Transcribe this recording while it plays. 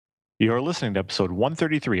You're listening to episode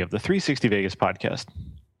 133 of the 360 Vegas podcast.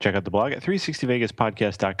 Check out the blog at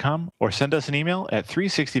 360vegaspodcast.com or send us an email at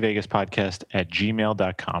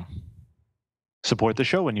 360vegaspodcast@gmail.com. Support the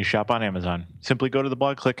show when you shop on Amazon. Simply go to the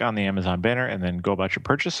blog, click on the Amazon banner, and then go about your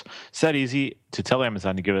purchase. It's that easy to tell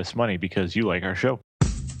Amazon to give us money because you like our show.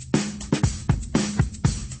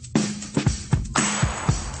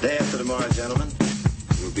 Day after tomorrow, gentlemen,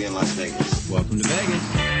 we'll be in Las Vegas. Welcome to Vegas.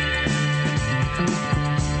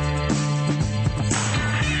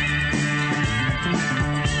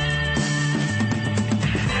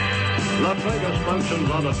 Las Vegas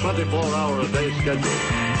functions on a 24-hour-a-day schedule.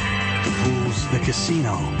 The pools, the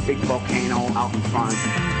casino. Big volcano out in front.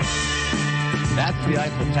 That's the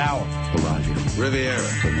Eiffel Tower. Bellagio, Riviera,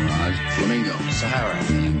 The Mirage. Flamingo, Sahara, And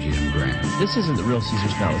the MGM Grand. This isn't the real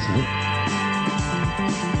Caesar's Palace, is it?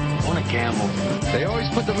 I want to gamble. They always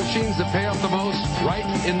put the machines that pay off the most right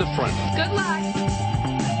in the front. Good luck.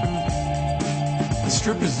 The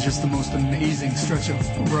Strip is just the most amazing stretch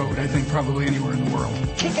of road, I think, probably anywhere in the world.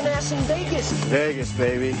 Kicking ass in Vegas. Vegas,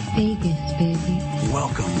 baby. Vegas, baby.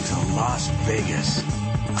 Welcome to Las Vegas.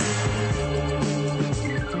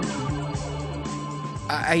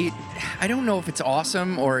 I don't know if it's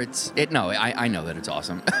awesome or I know that it's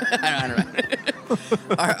awesome. I don't know.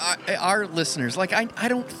 Our listeners, like, I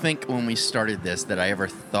don't think when we started this that I ever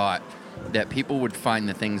thought that people would find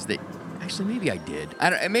the things that, actually, maybe I did.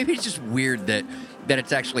 Maybe it's just weird that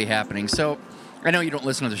it's actually happening. So I know you don't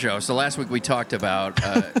listen to the show. So last week we talked about,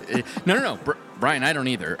 no, Brian, I don't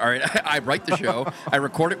either. All right. I write the show, I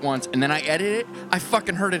record it once, and then I edit it. I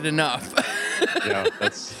fucking heard it enough. Yeah,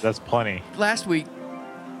 that's plenty. Last week,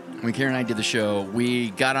 when Karen and I did the show,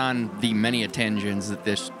 we got on the many tangents that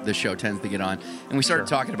this show tends to get on, and we started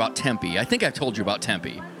talking about Tempe. I think I've told you about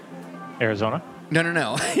Tempe. Arizona?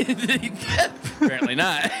 No. Apparently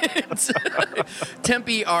not.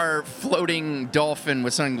 Tempe, our floating dolphin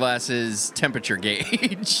with sunglasses temperature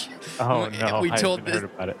gauge. Oh, no, I haven't heard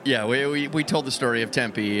about it. Yeah, we told the story of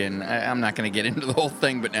Tempe, and I'm not going to get into the whole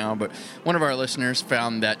thing but one of our listeners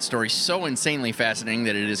found that story so insanely fascinating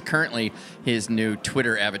that it is currently his new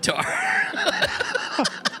Twitter avatar.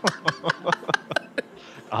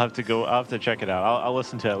 I'll have to check it out. I'll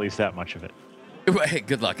listen to at least that much of it. Hey,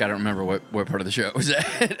 good luck. I don't remember what part of the show it was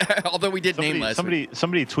at. Although we did name last week.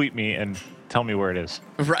 Somebody tweet me and tell me where it is.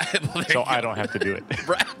 Right. Well, so I don't have to do it.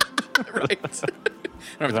 Right. Because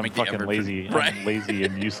I'm fucking lazy. Right. I'm lazy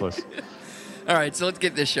and useless. All right, so let's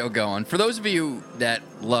get this show going. For those of you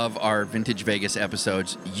that love our Vintage Vegas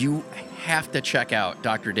episodes, you have to check out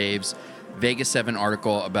Dr. Dave's Vegas 7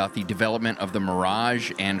 article about the development of the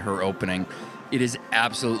Mirage and her opening. It is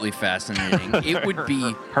absolutely fascinating. It would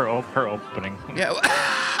be her opening. Yeah.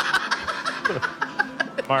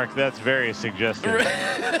 Mark, that's very suggestive.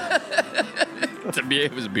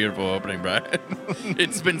 It was a beautiful opening, Brian.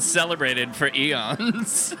 It's been celebrated for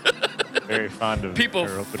eons. Very fond of people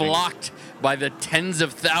her opening. flocked by the tens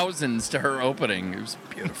of thousands to her opening. It was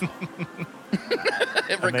beautiful.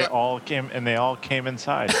 and they all came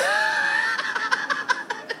inside.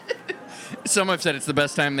 Some have said it's the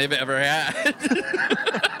best time they've ever had.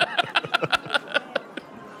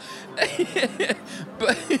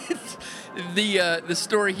 But the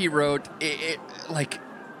story he wrote,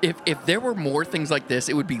 if there were more things like this,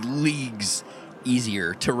 it would be leagues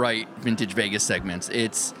easier to write Vintage Vegas segments.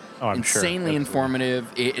 It's insanely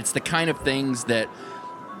informative. It's the kind of things that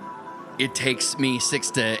it takes me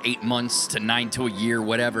 6 to 8 months to 9 to a year,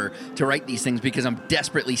 whatever, to write these things because I'm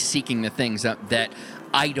desperately seeking the things that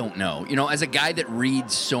I don't know. You know, as a guy that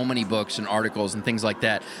reads so many books and articles and things like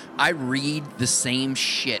that, I read the same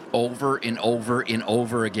shit over and over and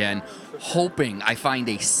over again, hoping I find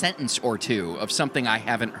a sentence or two of something I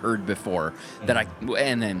haven't heard before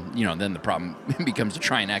and then the problem becomes to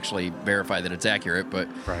try and actually verify that it's accurate. But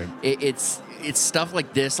right. It's stuff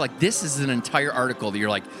like this. Like, this is an entire article that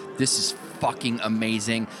you're like, this is fucking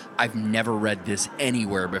amazing. I've never read this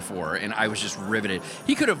anywhere before, and I was just riveted.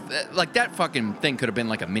 He could have, that fucking thing could have been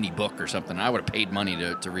like a mini book or something. I would have paid money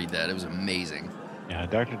to read that. It was amazing. Yeah,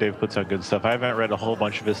 Dr. Dave puts out good stuff. I haven't read a whole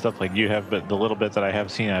bunch of his stuff like you have, but the little bit that I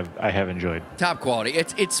have seen, I have enjoyed. Top quality.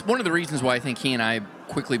 It's one of the reasons why I think he and I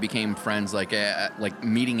quickly became friends, like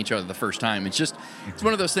meeting each other the first time. It's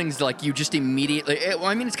one of those things like you just immediately,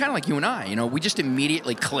 it's kind of like you and I, we just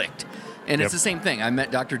immediately clicked. And it's the same thing. I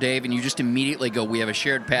met Dr. Dave, and you just immediately go, we have a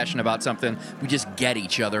shared passion about something. We just get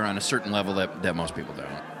each other on a certain level that most people don't.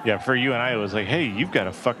 Yeah, for you and I, it was like, hey, you've got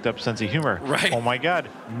a fucked up sense of humor. Right. Oh, my God.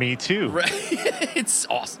 Me too. Right. It's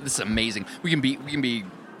awesome. This is amazing. We can be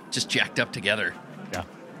just jacked up together. Yeah.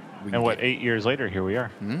 And 8 years later, here we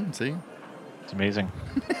are. See? It's amazing.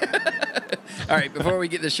 All right, before we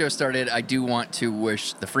get this show started, I do want to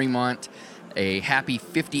wish the Fremont a happy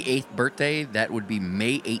 58th birthday. That would be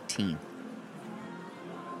May 18th.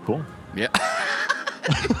 Cool. Yeah.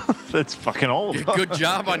 That's fucking old. Good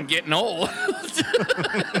job on getting old.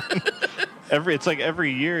 It's like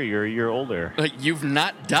every year you're a year older. You've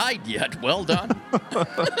not died yet. Well done.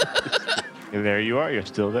 There you are. You're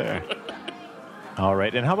still there. All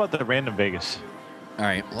right. And how about the random Vegas? All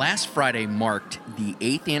right. Last Friday marked the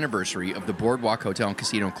 8th anniversary of the Boardwalk Hotel and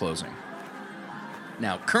Casino closing.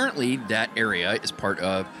 Now, currently, that area is part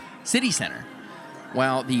of City Center.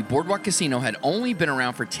 While the Boardwalk Casino had only been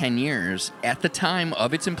around for 10 years, at the time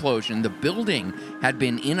of its implosion, the building had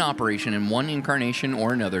been in operation in one incarnation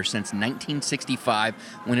or another since 1965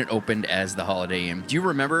 when it opened as the Holiday Inn. Do you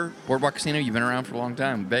remember Boardwalk Casino? You've been around for a long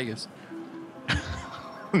time in Vegas.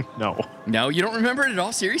 No. No, you don't remember it at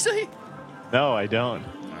all? Seriously? No, I don't.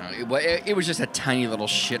 It was just a tiny little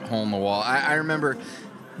shithole in the wall. I remember...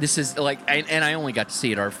 This is like, and I only got to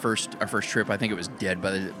see it our first trip. I think it was dead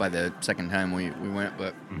by the second time we went,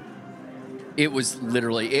 but it was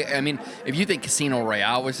literally. I mean, if you think Casino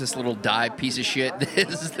Royale was this little dive piece of shit,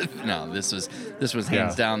 this was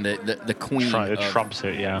hands down the queen. It trumps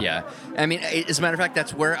it, yeah. Yeah, I mean, as a matter of fact,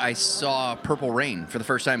 that's where I saw Purple Rain for the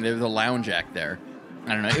first time. There was a lounge act there.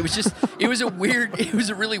 I don't know. It was just, it was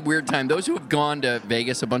a really weird time. Those who have gone to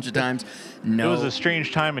Vegas a bunch of times know. It was a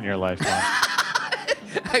strange time in your life, Tom.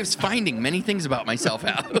 I was finding many things about myself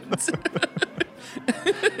out.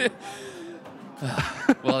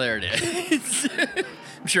 Well, there it is.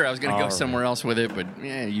 I'm sure I was going to go somewhere else with it, but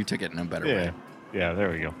yeah, you took it in a better way. Yeah, there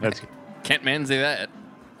we go. That's good. Can't man say that.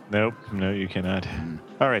 Nope. No, you cannot.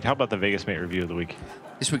 All right. How about the Vegas Mate review of the week?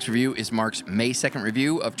 This week's review is Mark's May 2nd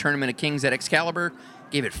review of Tournament of Kings at Excalibur.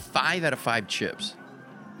 Gave it 5 out of 5 chips.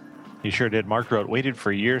 He sure did. Mark wrote, waited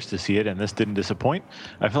for years to see it, and this didn't disappoint.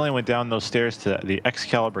 I finally went down those stairs to the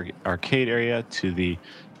Excalibur arcade area to the,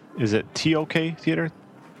 is it TOK Theater?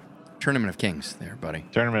 Tournament of Kings there, buddy.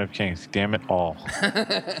 Tournament of Kings. Damn it all.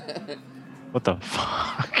 What the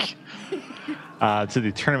fuck? To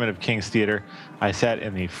the Tournament of Kings Theater. I sat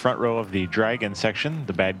in the front row of the Dragon section,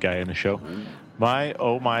 the bad guy in the show. My,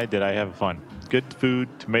 oh my, did I have fun. Good food,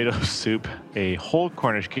 tomato soup, a whole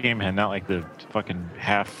Cornish game hen, not like the fucking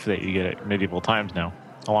half that you get at medieval times now,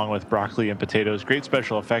 along with broccoli and potatoes, great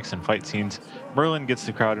special effects and fight scenes. Merlin gets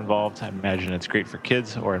the crowd involved. I imagine it's great for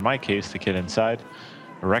kids, or in my case, the kid inside.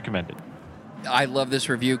 Recommended. I love this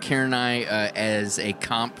review. Karen and I, as a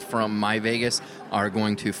comp from My Vegas, are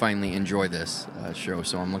going to finally enjoy this show,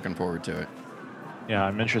 so I'm looking forward to it. Yeah,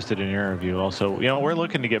 I'm interested in your review also. You know, we're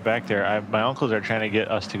looking to get back there. My uncles are trying to get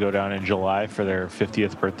us to go down in July for their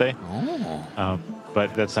 50th birthday. Oh.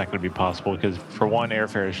 But that's not going to be possible because, for one,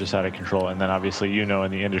 airfare is just out of control. And then, obviously, you know,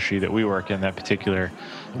 in the industry that we work in, that particular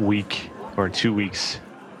week or 2 weeks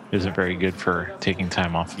isn't very good for taking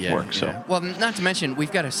time off of work. So, well, not to mention,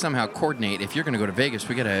 we've got to somehow coordinate. If you're going to go to Vegas,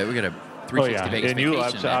 we got to 360 Vegas and you'll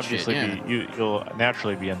vacation. obviously you'll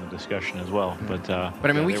naturally be in the discussion as well. But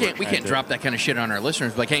I mean, we can't drop that kind of shit on our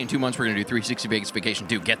listeners. Like, hey, in 2 months we're going to do 360 Vegas vacation.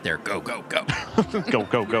 Dude, get there, go, go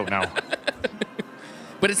go now.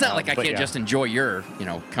 But it's not like I can't just enjoy your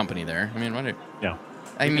company there. I mean, what? Yeah.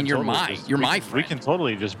 I mean, you're my friend. We can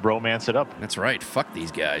totally just bromance it up. That's right. Fuck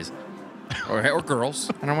these guys. Or girls.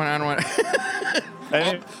 I don't want.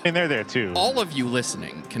 I mean, they're there too. All of you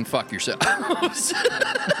listening can fuck yourselves.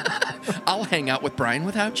 I'll hang out with Brian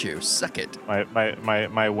without you. Suck it.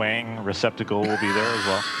 My wang receptacle will be there as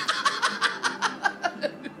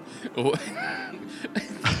well.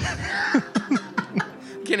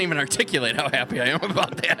 Can't even articulate how happy I am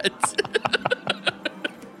about that.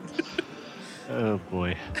 Oh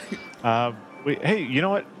boy. Hey, you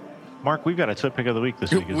know what? Mark, we've got a Twit Pick of the Week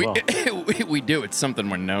this week as well. We do. It's something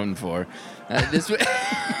we're known for.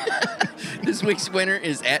 This week's winner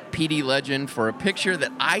is at PD Legend for a picture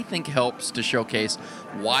that I think helps to showcase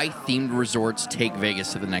why themed resorts take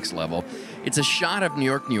Vegas to the next level. It's a shot of New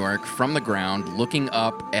York, from the ground, looking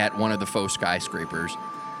up at one of the faux skyscrapers.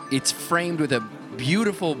 It's framed with a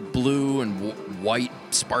beautiful blue and white,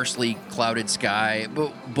 sparsely clouded sky.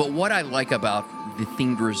 But what I like about the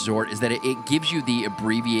themed resort is that it gives you the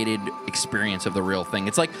abbreviated experience of the real thing.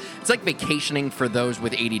 It's like vacationing for those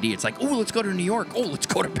with ADD. It's like, oh, let's go to New York. Oh, let's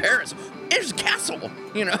go to Paris. There's a castle,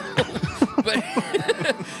 But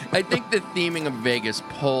I think the theming of Vegas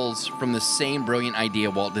pulls from the same brilliant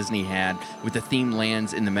idea Walt Disney had with the themed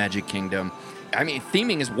lands in the Magic Kingdom. I mean,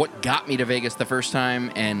 theming is what got me to Vegas the first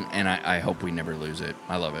time, and I hope we never lose it.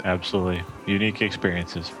 I love it. Absolutely. Unique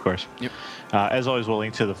experiences, of course. Yep. As always, we'll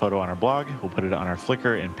link to the photo on our blog. We'll put it on our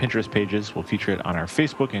Flickr and Pinterest pages. We'll feature it on our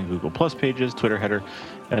Facebook and Google Plus pages, Twitter header,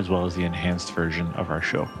 as well as the enhanced version of our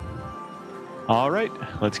show. All right,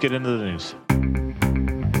 let's get into the news.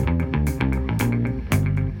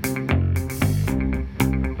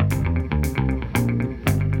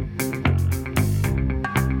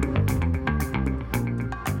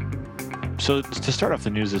 So to start off the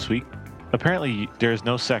news this week, apparently there's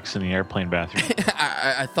no sex in the airplane bathroom.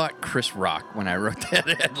 I thought Chris Rock when I wrote that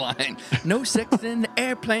headline. No sex in the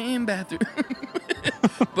airplane bathroom.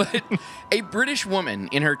 But a British woman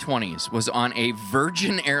in her 20s was on a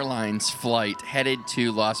Virgin Airlines flight headed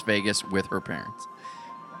to Las Vegas with her parents.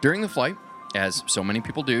 During the flight, as so many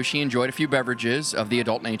people do, she enjoyed a few beverages of the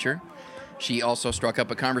adult nature. She also struck up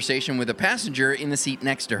a conversation with a passenger in the seat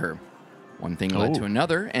next to her. One thing led to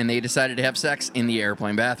another, and they decided to have sex in the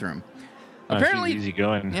airplane bathroom. Apparently, easy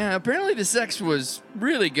going. Yeah, apparently the sex was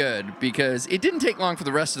really good because it didn't take long for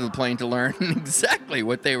the rest of the plane to learn exactly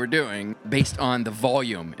what they were doing based on the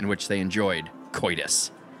volume in which they enjoyed coitus.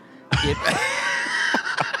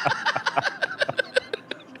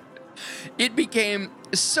 It became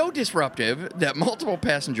so disruptive that multiple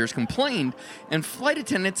passengers complained, and flight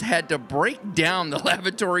attendants had to break down the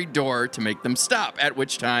lavatory door to make them stop, at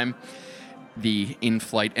which time the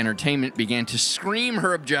in-flight entertainment began to scream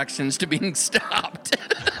her objections to being stopped.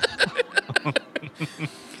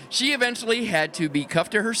 She eventually had to be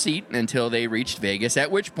cuffed to her seat until they reached Vegas,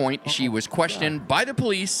 at which point she was questioned by the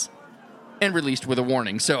police and released with a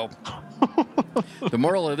warning. So, the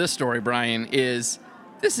moral of this story, Brian, is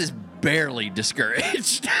this is barely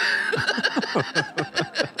discouraged.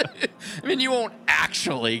 I mean, you won't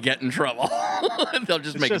actually get in trouble. They'll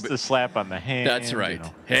just make a slap on the hand. That's right. You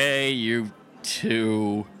know. Hey, you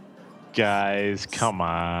two guys, come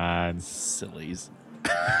on. Sillies.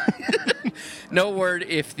 No word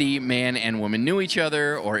if the man and woman knew each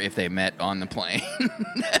other or if they met on the plane.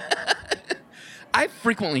 I've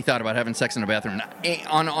frequently thought about having sex in a bathroom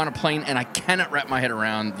on a plane, and I cannot wrap my head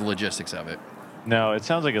around the logistics of it. No, it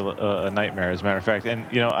sounds like a nightmare, as a matter of fact. And,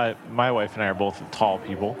 you know, my wife and I are both tall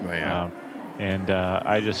people. Oh, yeah. And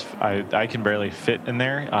I can barely fit in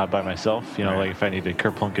there by myself. You know, like if I need to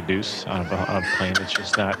kerplunk a deuce on a plane, it's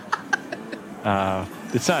just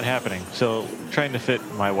not happening. So trying to fit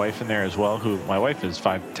my wife in there as well, who my wife is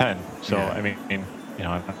 5'10". So, I mean, you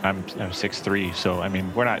know, I'm 6'3". So, I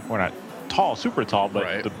mean, we're not tall, super tall,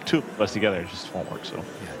 but the two of us together just won't work. So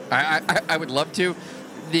I would love to.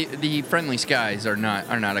 The friendly skies are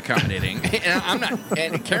not accommodating. And I'm not,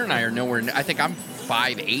 and Karen and I are nowhere. I think I'm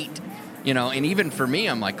 5'8". You know, and even for me,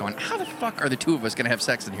 I'm like going, how the fuck are the two of us going to have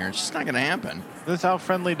sex in here? It's just not going to happen. That's how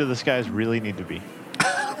friendly do the skies really need to be.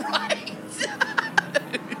 Right.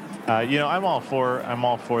 You know, I'm all for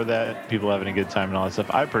that, people having a good time and all that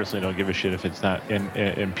stuff. I personally don't give a shit if it's not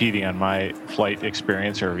impeding on my flight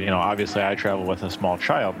experience, or, you know, obviously I travel with a small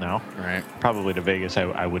child now. Right. Probably to Vegas,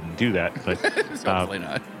 I wouldn't do that, but hopefully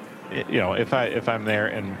not. You know, if I'm there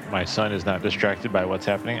and my son is not distracted by what's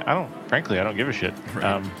happening, I don't give a shit.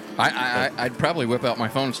 Right. I'd probably whip out my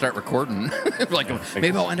phone and start recording. Like,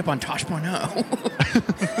 maybe I'll end up on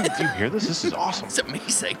Tosh.0. Do you hear this? This is awesome. It's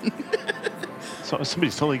amazing. So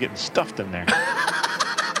somebody's totally getting stuffed in there.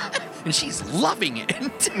 And she's loving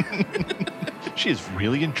it. She is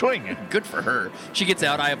really enjoying it. Good for her. She gets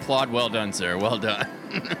out. I applaud. Well done, sir. Well done.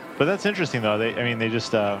 But that's interesting, though. They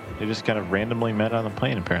just kind of randomly met on the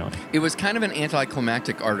plane, apparently. It was kind of an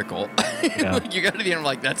anticlimactic article. Yeah. You got to the end,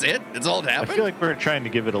 like, that's it? That's all that happened? I feel like we're trying to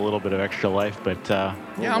give it a little bit of extra life, but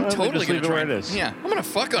yeah, I'm totally going to try where it is. Yeah, I'm going to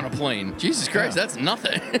fuck on a plane. Jesus Christ, that's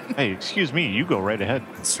nothing. Hey, excuse me. You go right ahead.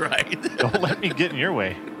 That's right. Don't let me get in your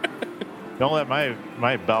way. Don't let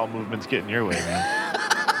my bowel movements get in your way, man.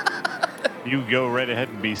 You go right ahead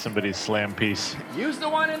and be somebody's slam piece. Use the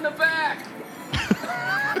one in the back.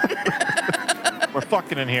 We're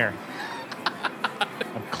fucking in here.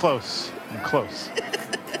 I'm close.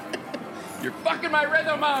 You're fucking my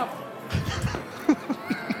rhythm up.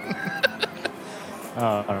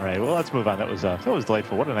 All right. Well, let's move on. That was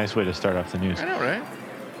delightful. What a nice way to start off the news. I know, right?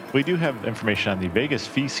 We do have information on the Vegas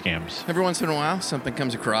fee scams. Every once in a while, something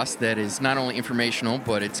comes across that is not only informational,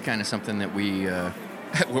 but it's kind of something that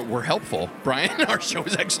we're helpful. Brian, our show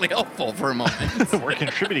is actually helpful for a moment. We're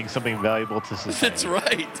contributing something valuable to society. That's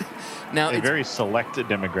right. Now, a very select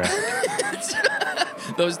demographic.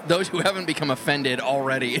 those who haven't become offended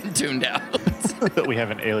already and tuned out. That we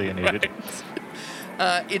haven't alienated.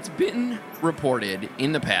 It's been reported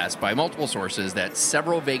in the past by multiple sources that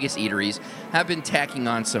several Vegas eateries have been tacking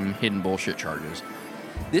on some hidden bullshit charges.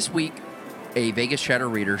 This week, a Vegas Chatter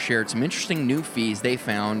reader shared some interesting new fees they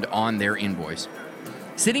found on their invoice.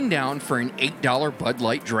 Sitting down for an $8 Bud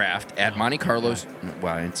Light draft at Monte Carlo's...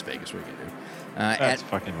 Well, it's Vegas. What are you going to do? That's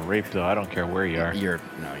fucking rape, though. I don't care where you are. You're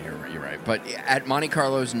right. But at Monte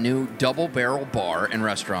Carlo's new Double Barrel bar and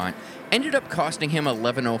restaurant, ended up costing him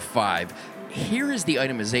 $11.05. Here is the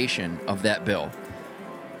itemization of that bill.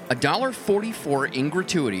 $1.44 in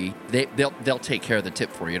gratuity. They'll take care of the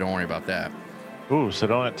tip for you. Don't worry about that. Ooh, so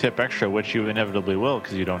don't tip extra, which you inevitably will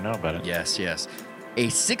because you don't know about it. Yes. A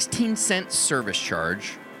 16-cent service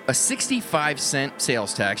charge, a 65-cent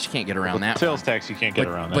sales tax. You can't get around that. Sales tax, you can't get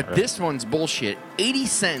around that. But this one's bullshit. 80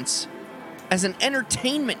 cents as an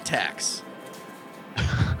entertainment tax.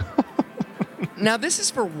 Now, this is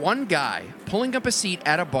for one guy pulling up a seat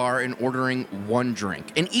at a bar and ordering one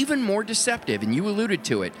drink. And even more deceptive, and you alluded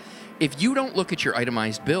to it, if you don't look at your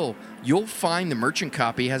itemized bill, you'll find the merchant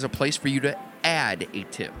copy has a place for you to add a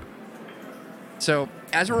tip. So,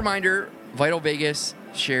 as a reminder, Vital Vegas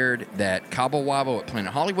shared that Cabo Wabo at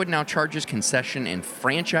Planet Hollywood now charges concession and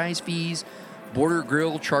franchise fees. Border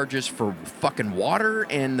Grill charges for fucking water,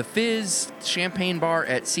 and the Fizz Champagne Bar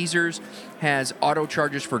at Caesars has auto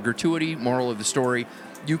charges for gratuity. Moral of the story,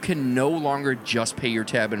 you can no longer just pay your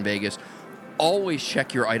tab in Vegas. Always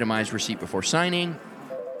check your itemized receipt before signing.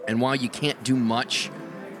 And while you can't do much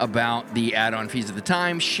about the add-on fees at the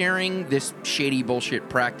time, sharing this shady bullshit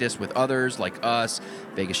practice with others like us,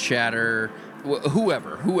 Vegas Chatter,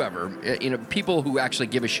 whoever, people who actually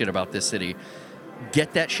give a shit about this city,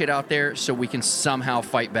 get that shit out there so we can somehow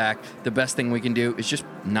fight back. The best thing we can do is just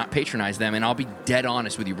not patronize them, and I'll be dead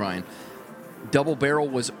honest with you, Brian. Double Barrel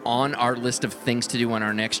was on our list of things to do on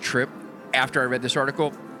our next trip. After I read this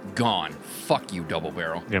article, gone. Fuck you, Double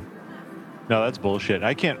Barrel. Yep. No, that's bullshit.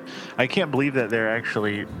 I can't believe that they're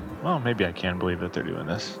actually... Well, maybe I can believe that they're doing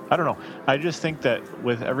this. I don't know. I just think that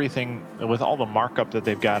with everything, with all the markup that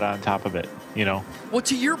they've got on top of it, Well,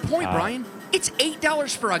 to your point, Brian, it's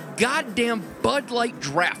 $8 for a goddamn Bud Light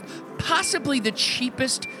draft. Possibly the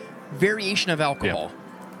cheapest variation of alcohol.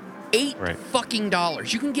 Yeah. $8 fucking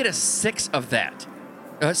dollars. You can get a 6 of that.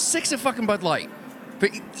 A 6 of fucking Bud Light.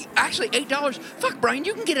 But actually, $8. Fuck, Brian,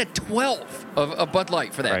 you can get a 12 of Bud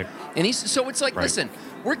Light for that. Right. And so it's like, listen,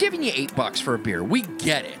 we're giving you $8 for a beer. We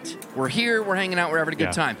get it. We're here. We're hanging out. We're having a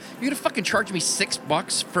good time. You're gonna fucking charge me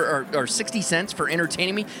 $6 for or 60 cents for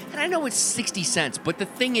entertaining me? And I know it's 60 cents, but the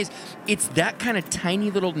thing is, it's that kind of tiny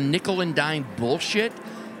little nickel and dime bullshit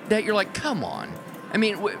that you're like, come on. I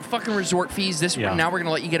mean, fucking resort fees. Now we're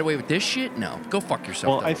gonna let you get away with this shit? No, go fuck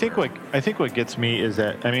yourself. Well, I think what gets me is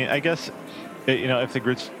that I guess. If the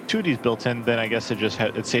gratuity is built in, then I guess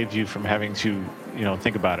it saves you from having to,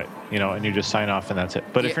 think about it, and you just sign off and that's it.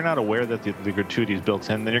 But if you're not aware that the gratuity is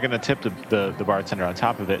built in, then you're going to tip the bartender on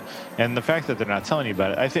top of it. And the fact that they're not telling you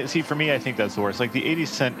about it, for me, I think that's the worst. Like the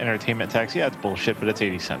 80-cent entertainment tax, it's bullshit, but it's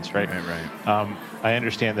 80 cents, right? Right. I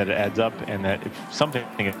understand that it adds up and that if something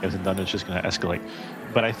isn't done, it's just going to escalate.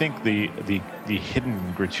 But I think the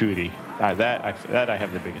hidden gratuity, that I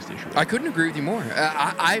have the biggest issue with. I couldn't agree with you more.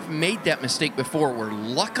 I've made that mistake before where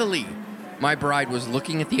luckily my bride was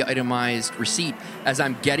looking at the itemized receipt as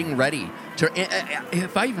I'm getting ready to,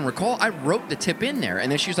 if I even recall, I wrote the tip in there.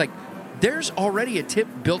 And then she was like, there's already a tip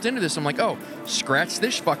built into this. I'm like, oh, scratch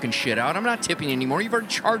this fucking shit out. I'm not tipping anymore. You've already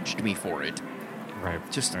charged me for it. Right.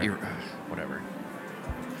 Just, whatever.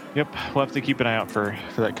 Yep, we'll have to keep an eye out for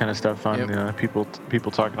that kind of stuff on people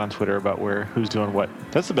talking on Twitter about who's doing what.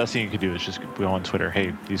 That's the best thing you could do is just go on Twitter.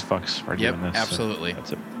 Hey, these fucks are doing this. Absolutely. So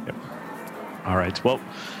that's it. Yep. All right. Well,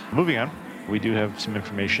 moving on. We do have some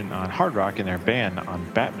information on Hard Rock and their ban on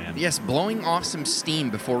Batman. Yes, blowing off some steam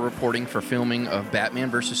before reporting for filming of Batman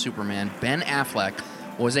vs. Superman, Ben Affleck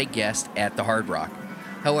was a guest at the Hard Rock.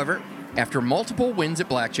 However, after multiple wins at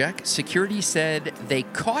blackjack, security said they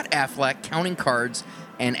caught Affleck counting cards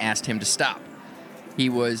and asked him to stop. He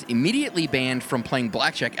was immediately banned from playing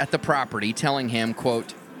blackjack at the property, telling him,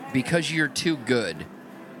 quote, because you're too good.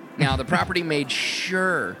 Now, the property made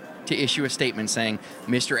sure to issue a statement saying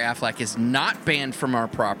Mr. Affleck is not banned from our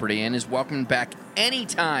property and is welcomed back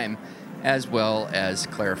anytime, as well as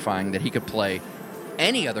clarifying that he could play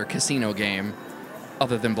any other casino game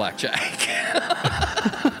other than blackjack.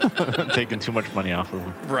 Taking too much money off of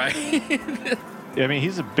him. Right. I mean,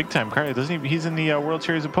 he's a big-time card, doesn't he? He's in the World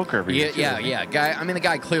Series of Poker every year. Yeah. The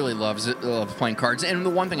guy clearly loves playing cards. And the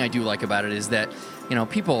one thing I do like about it is that,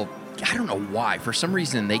 people, I don't know why, for some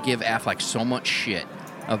reason they give Affleck so much shit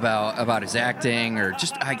about his acting, or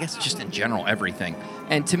just, I guess, just in general, everything.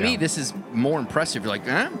 And to me, this is more impressive. You're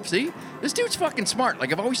like, see, this dude's fucking smart.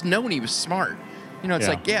 Like, I've always known he was smart. You know, it's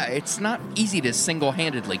like, it's not easy to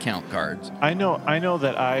single-handedly count cards. I know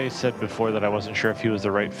that I said before that I wasn't sure if he was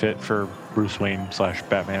the right fit for Bruce Wayne /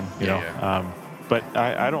 Batman, you know. But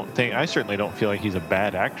I certainly don't feel like he's a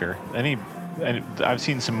bad actor. And I've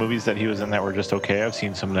seen some movies that he was in that were just okay. I've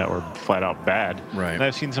seen some that were flat out bad. Right. And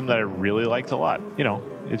I've seen some that I really liked a lot. You know,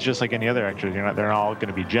 it's just like any other actor. They're not all going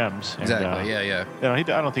to be gems. Exactly. And, You know, I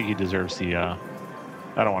don't think he deserves the.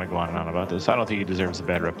 I don't want to go on and on about this. I don't think he deserves the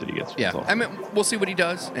bad rep that he gets. Yeah. I mean, we'll see what he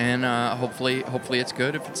does, and hopefully it's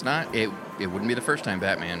good. If it's not, it wouldn't be the first time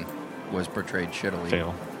Batman was portrayed shittily.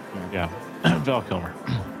 Fail. Yeah. Val Kilmer.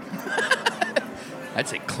 I'd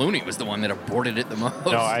say Clooney was the one that aborted it the most.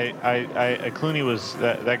 No, Clooney was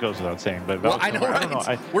that goes without saying, but Val Kilmer, right? I don't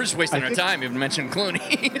know. We're just wasting our time even mentioning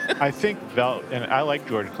Clooney. I think Val, and I like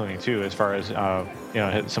George Clooney too, as far as you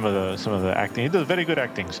know, some of the acting. He does very good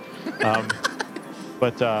actings,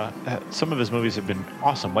 but some of his movies have been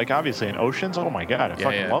awesome. Like obviously in Oceans, oh my god, I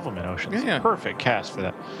fucking love him in Oceans. Yeah. Perfect cast for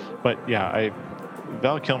that. But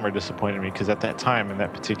Val Kilmer disappointed me because at that time, in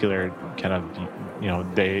that particular kind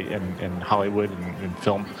of day in Hollywood and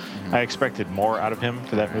film, I expected more out of him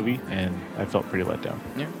for that movie, and I felt pretty let down.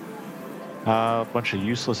 Yeah. A bunch of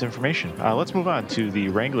useless information. Let's move on to the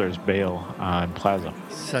Wranglers bail on Plaza.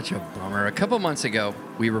 Such a bummer. A couple months ago,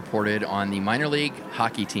 we reported on the minor league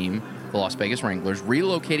hockey team, the Las Vegas Wranglers,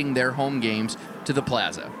 relocating their home games to the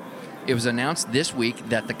Plaza. It was announced this week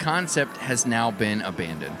that the concept has now been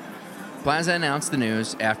abandoned. Plaza announced the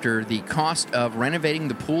news after the cost of renovating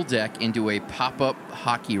the pool deck into a pop-up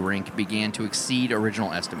hockey rink began to exceed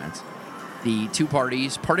original estimates. The two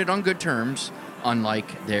parties parted on good terms,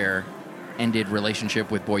 unlike their ended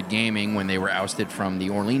relationship with Boyd Gaming when they were ousted from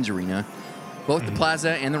the Orleans Arena. Both the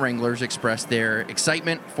Plaza and the Wranglers expressed their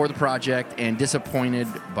excitement for the project and disappointed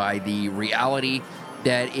by the reality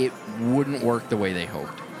that it wouldn't work the way they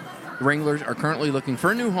hoped. The Wranglers are currently looking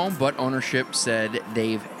for a new home, but ownership said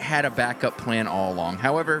they've had a backup plan all along.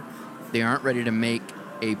 However, they aren't ready to make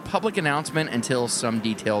a public announcement until some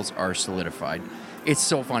details are solidified. It's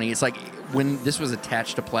so funny. It's like when this was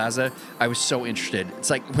attached to Plaza, I was so interested. It's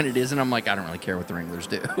like when it isn't, I'm like, I don't really care what the Wranglers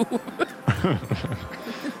do.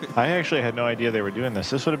 I actually had no idea they were doing this.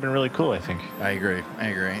 This would have been really cool, I think. I agree.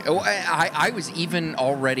 Oh, I was even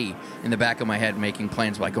already in the back of my head making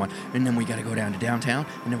plans like going, and then we got to go down to downtown,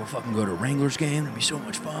 and then we'll fucking go to a Wranglers game. It'll be so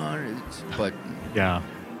much fun. But yeah,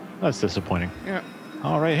 that's disappointing. Yeah.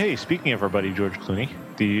 All right. Hey, speaking of our buddy George Clooney,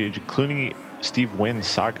 the Clooney Steve Wynn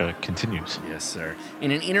saga continues. Yes, sir.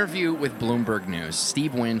 In an interview with Bloomberg News,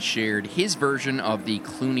 Steve Wynn shared his version of the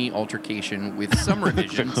Clooney altercation with some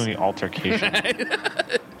revisions. The Clooney altercation.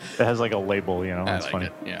 It has like a label, you know. That's funny.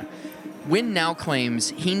 Yeah. Wynn now claims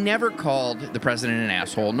he never called the president an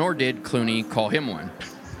asshole, nor did Clooney call him one.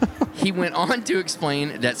 He went on to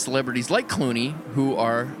explain that celebrities like Clooney, who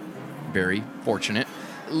are very fortunate,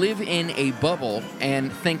 live in a bubble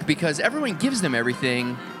and think because everyone gives them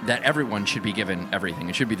everything that everyone should be given everything.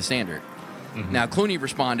 It should be the standard. Mm-hmm. Now, Clooney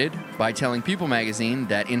responded by telling People magazine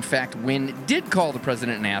that, in fact, Wynn did call the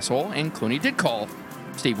president an asshole, and Clooney did call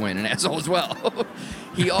Steve Wynn an asshole as well.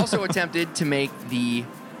 He also attempted to make the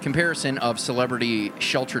comparison of celebrity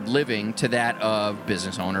sheltered living to that of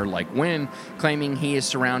business owner like Wynn, claiming he is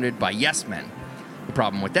surrounded by yes men. The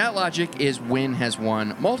problem with that logic is Wynn has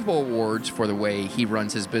won multiple awards for the way he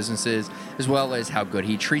runs his businesses, as well as how good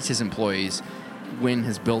he treats his employees. Wynn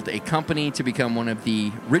has built a company to become one of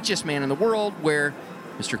the richest men in the world, where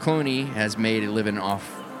Mr. Clooney has made a living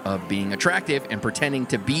off of being attractive and pretending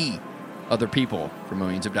to be other people for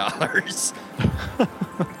millions of dollars.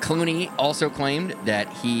 Clooney also claimed that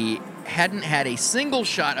he hadn't had a single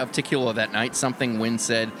shot of tequila that night, something Wynn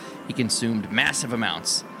said he consumed massive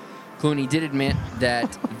amounts. Clooney did admit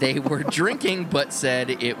that they were drinking, but said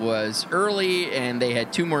it was early and they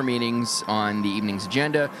had 2 more meetings on the evening's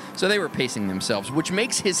agenda, so they were pacing themselves, which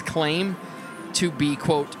makes his claim to be,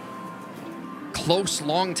 quote, close,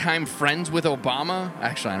 long-time friends with Obama.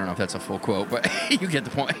 Actually, I don't know if that's a full quote, but you get the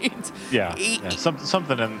point. Yeah,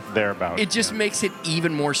 something in there about it. Just makes it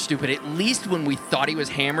even more stupid. At least when we thought he was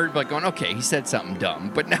hammered, but going, okay, he said something dumb.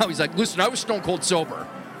 But now he's like, listen, I was stone cold sober.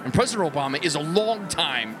 And President Obama is a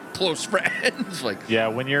long-time close friend. Like,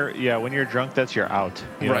 when you're drunk, that's your out.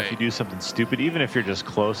 You know, right. If you do something stupid, even if you're just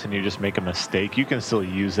close and you just make a mistake, you can still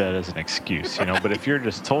use that as an excuse, you know. But if you're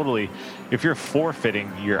just if you're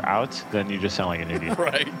forfeiting your out, then you just sound like an idiot.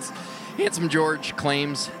 Right. Handsome George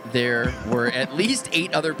claims there were at least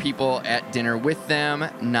 8 other people at dinner with them,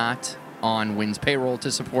 not on Wynn's payroll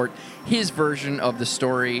to support his version of the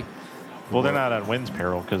story. Well, they're not on Wynn's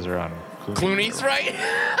payroll because they're on Clooney's, right?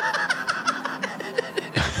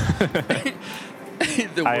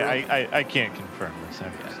 I can't confirm this.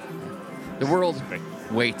 The world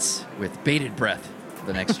waits with bated breath for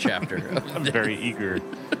the next chapter. I'm very eager.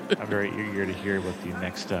 I'm very eager to hear what the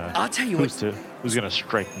next. I'll tell you who's going to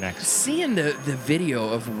strike next. Seeing the video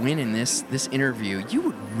of Wynn in this interview, you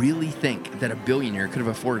would really think that a billionaire could have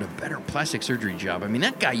afforded a better plastic surgery job. I mean,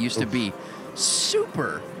 that guy used to be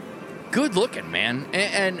super good looking, man,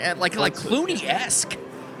 and like Clooney-esque.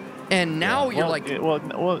 And now you're like,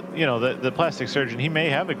 well, you know, the plastic surgeon, he may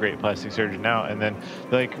have a great plastic surgeon now. And then,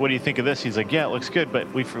 like, what do you think of this? He's like, yeah, it looks good, but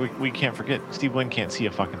we can't forget, Steve Wynn can't see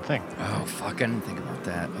a fucking thing. Oh, fuck, I didn't think about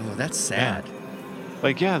that. Oh, that's sad. Yeah.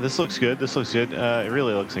 Like, yeah, this looks good. This looks good. It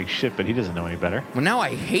really looks like shit, but he doesn't know any better. Well, now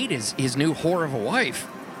I hate his new whore of a wife.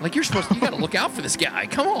 Like, you got to look out for this guy.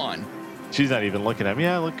 Come on. She's not even looking at me.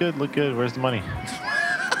 Yeah, look good. Where's the money?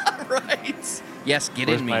 Right. Yes, get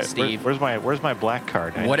in me, Steve. Where's my black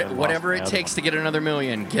card? Whatever it takes to get another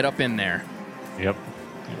million, get up in there. Yep.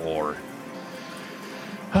 War.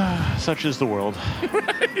 Such is the world.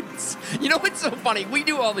 Right. You know what's so funny? We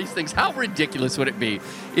do all these things. How ridiculous would it be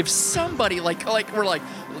if somebody like we're like,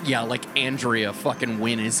 yeah, like Andrea fucking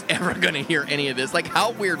Wynn is ever gonna hear any of this? Like, how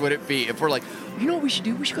weird would it be if we're like, you know what we should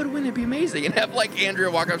do? We should go to Wynn. It'd be amazing. And have like Andrea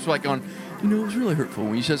walk up to like going, you know, it was really hurtful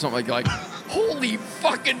when you said something like holy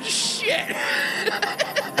fucking shit.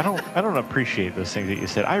 I don't appreciate those things that you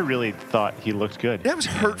said. I really thought he looked good. That was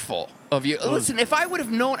hurtful of you. Listen, if I would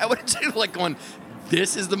have known, I would have said like going,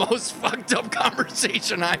 this is the most fucked up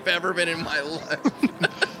conversation I've ever been in my life.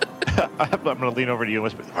 I'm going to lean over to you and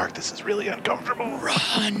whisper, Mark, this is really uncomfortable.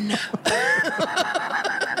 Run.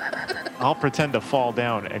 I'll pretend to fall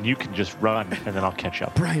down, and you can just run, and then I'll catch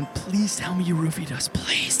up. Brian, please tell me you roofied us.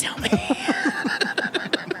 Please tell me.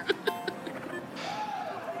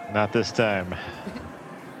 Not this time,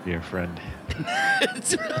 dear friend.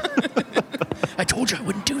 I told you I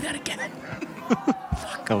wouldn't do that again.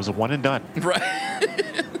 Fuck. That was a one and done. Right.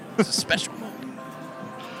 It's a special moment.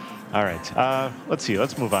 All right. Let's see.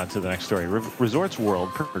 Let's move on to the next story. Resorts World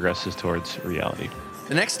progresses towards reality.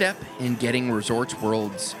 The next step in getting Resorts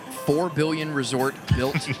World's $4 billion resort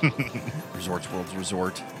built. Resorts World's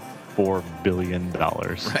resort. $4 billion.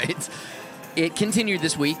 Right. It continued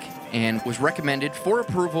this week and was recommended for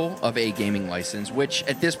approval of a gaming license, which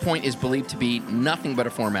at this point is believed to be nothing but a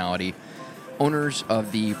formality. Owners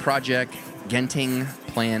of the project, Genting,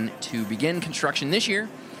 plan to begin construction this year.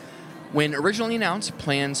 When originally announced,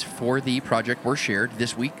 plans for the project were shared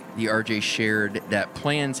this week. The RJ shared that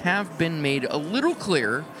plans have been made a little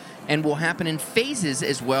clearer and will happen in phases,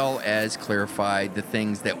 as well as clarify the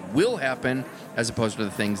things that will happen as opposed to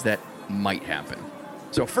the things that might happen.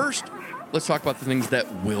 So first, let's talk about the things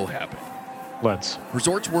that will happen. Let's.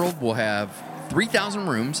 Resorts World will have 3,000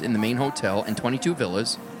 rooms in the main hotel and 22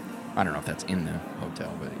 villas. I don't know if that's in the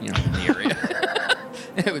hotel, but, you know, in the area.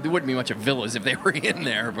 There wouldn't be much of villas if they were in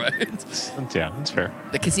there, but... Yeah, that's fair.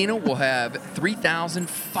 The casino will have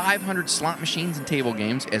 3,500 slot machines and table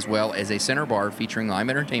games, as well as a center bar featuring live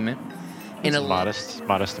entertainment. In a modest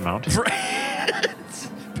amount.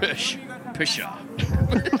 Push.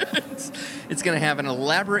 It's going to have an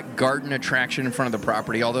elaborate garden attraction in front of the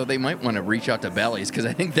property, although they might want to reach out to Bally's, because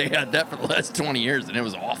I think they had that for the last 20 years, and it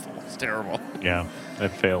was awful. It's terrible. Yeah, it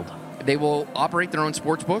failed. They will operate their own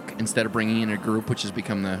sports book instead of bringing in a group, which has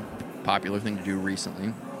become the popular thing to do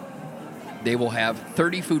recently. They will have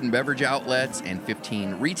 30 food and beverage outlets and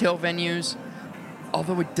 15 retail venues.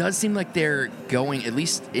 Although it does seem like they're going, at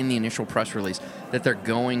least in the initial press release, that they're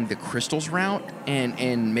going the Crystals route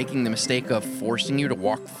and making the mistake of forcing you to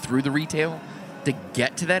walk through the retail to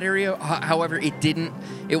get to that area. However,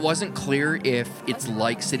 it wasn't clear if it's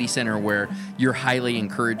like City Center where you're highly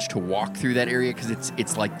encouraged to walk through that area because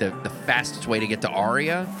it's like the fastest way to get to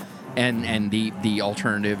Aria, and the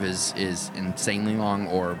alternative is insanely long,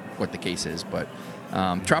 or what the case is. But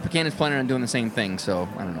Tropicana is planning on doing the same thing, so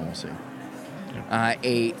I don't know. We'll see.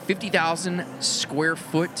 A 50,000 square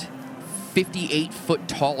foot, 58 foot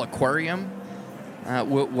tall aquarium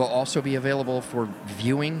will also be available for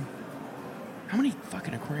viewing. How many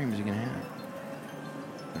fucking aquariums are you going to have?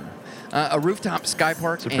 A rooftop sky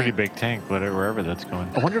park. It's a pretty big tank, wherever that's going.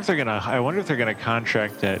 I wonder if they're gonna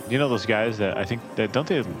contract that. You know those guys that I think that don't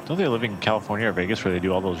they live in California or Vegas where they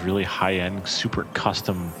do all those really high end, super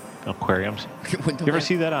custom aquariums. When You ever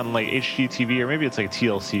see that on like HGTV or maybe it's like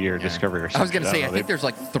TLC or Discovery or something? I was gonna say, I don't know. think there's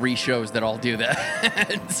like 3 shows that all do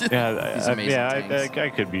that. Yeah, These amazing tanks. I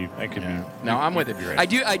could be. No, I'm with it. Right.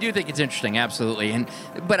 I do think it's interesting, absolutely.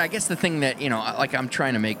 But I guess the thing that like I'm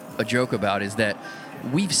trying to make a joke about is that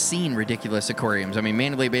we've seen ridiculous aquariums. I mean,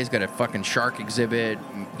 Mandalay Bay's got a fucking shark exhibit.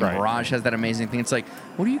 Right. Mirage has that amazing thing. It's like,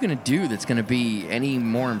 what are you going to do that's going to be any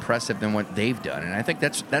more impressive than what they've done? And I think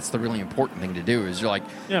that's the really important thing to do. Is you're like,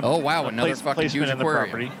 oh wow, another fucking huge placement in the aquarium.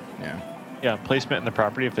 property. Yeah. Yeah, placement in the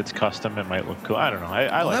property. If it's custom, it might look cool. I don't know.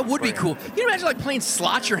 I like That would be cool. aquariums. Can you imagine like playing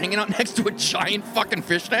slots? You're hanging out next to a giant fucking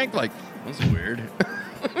fish tank. Like, that's weird.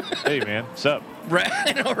 Hey man, what's up? Right,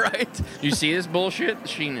 I know, right? You see this bullshit?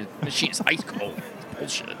 The machine is ice cold.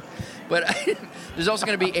 Bullshit. But there's also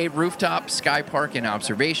going to be a rooftop sky park and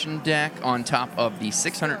observation deck on top of the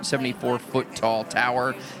 674-foot tall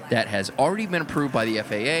tower that has already been approved by the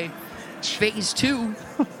FAA. Phase 2,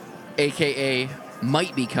 a.k.a.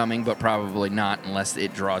 might be coming, but probably not unless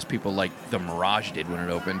it draws people like the Mirage did when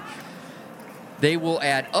it opened. They will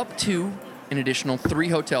add up to an additional 3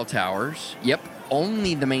 hotel towers. Yep,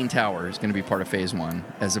 only the main tower is going to be part of Phase 1,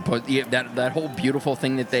 as opposed that whole beautiful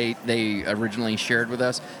thing that they originally shared with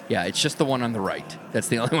us. Yeah, it's just the one on the right. That's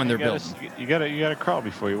the only one they're building. You gotta crawl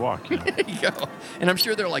before you walk. You know? There you go. And I'm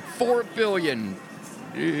sure they're like 4 billion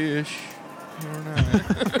ish.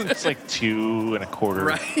 It's like 2.25.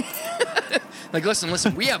 Right. Like,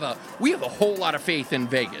 listen. We have a whole lot of faith in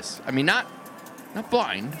Vegas. I mean, not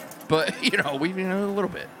blind, but we a little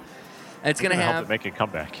bit. And it's going to help have it make a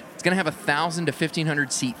comeback. It's going to have a 1,000 to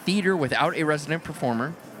 1,500 seat theater without a resident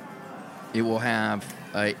performer. It will have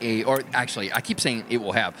or actually, I keep saying it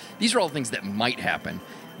will have. These are all things that might happen.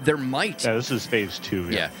 There might. Yeah, this is Phase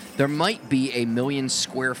 2. Yeah, there might be a 1 million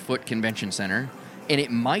square foot convention center, and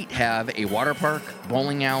it might have a water park,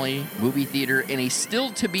 bowling alley, movie theater, and a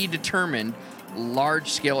still to be determined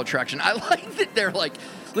large scale attraction. I like that they're like,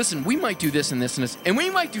 listen, we might do this and this and this, and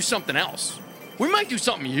we might do something else. We might do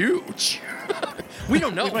something huge. We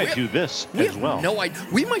don't know. We might do this as well. No idea.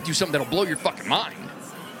 We might do something that'll blow your fucking mind.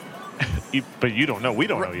 But you don't know. We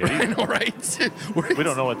don't know yet. I know, right? We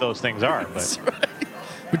don't know what those things are, but That's right.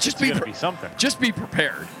 But just it's gonna be something. Just be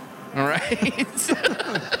prepared. All right.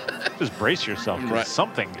 Just brace yourself. 'Cause Right.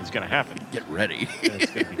 Something is going to happen. Get ready. And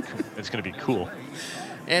it's going to be cool.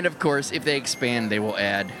 And of course, if they expand, they will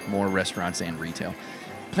add more restaurants and retail.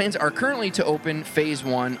 Plans are currently to open Phase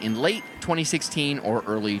 1 in late 2016 or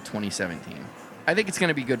early 2017. I think it's going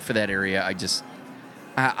to be good for that area.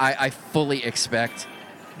 I fully expect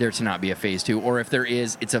there to not be a Phase 2, or if there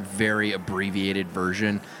is, it's a very abbreviated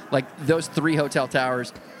version. Like those 3 hotel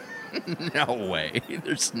towers, no way.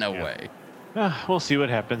 There's no way. We'll see what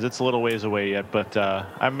happens. It's a little ways away yet, but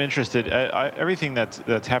I'm interested. Everything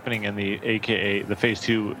that's happening in the AKA the Phase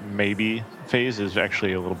 2 maybe phase is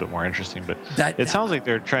actually a little bit more interesting. But it sounds like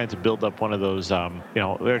they're trying to build up one of those.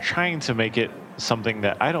 They're trying to make it something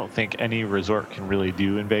that I don't think any resort can really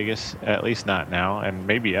do in Vegas, at least not now, and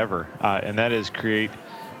maybe ever. And that is create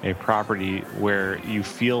a property where you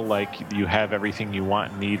feel like you have everything you want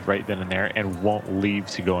and need right then and there and won't leave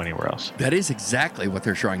to go anywhere else. That is exactly what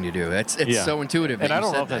they're trying to do. It's so intuitive. And that I you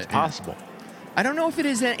don't know said if that's that. possible. I don't know if it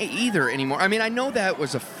is either anymore. I mean, I know that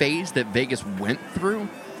was a phase that Vegas went through,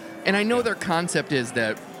 and I know their concept is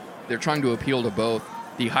that they're trying to appeal to both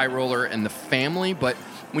the high roller and the family, but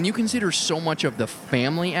when you consider so much of the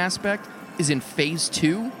family aspect is in Phase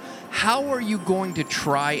 2, how are you going to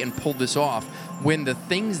try and pull this off when the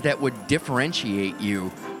things that would differentiate you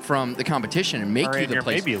from the competition and make Are you in the your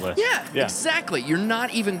place? maybe list. Yeah, exactly. You're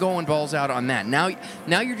not even going balls out on that. Now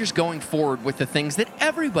you're just going forward with the things that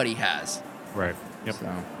everybody has. Right. Yep.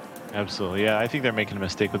 So. Absolutely. Yeah, I think they're making a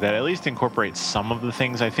mistake with that. At least incorporate some of the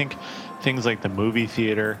things. I think things like the movie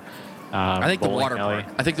theater. I think the bowling water alley.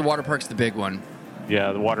 park. I think the water park's the big one.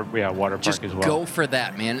 Yeah, water park Just as well. go for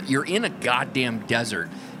that, man. You're in a goddamn desert.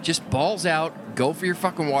 Just balls out. Go for your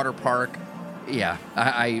fucking water park. Yeah,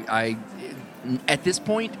 I at this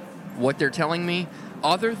point, what they're telling me,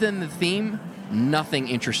 other than the theme, nothing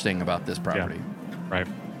interesting about this property. Yeah. Right.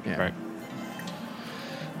 Yeah. Right.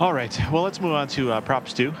 All right. Well, let's move on to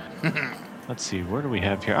props 2. Let's see. Where do we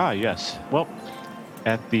have here? Yes. Well,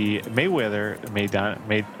 at the Mayweather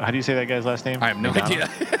how do you say that guy's last name? I have no idea.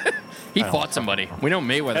 He fought somebody. We know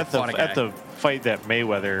Mayweather fought a guy. At the fight that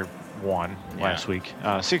Mayweather won last week,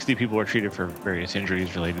 60 people were treated for various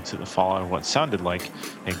injuries related to the fallout of what sounded like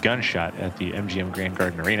a gunshot at the MGM Grand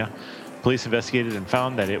Garden Arena. Police investigated and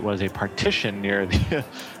found that it was a partition near the,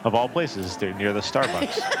 of all places, near the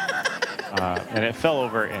Starbucks. And it fell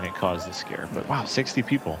over and it caused the scare. But wow, 60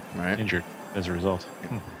 people injured as a result.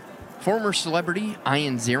 Former celebrity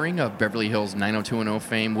Ian Ziering of Beverly Hills 90210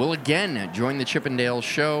 fame will again join the Chippendales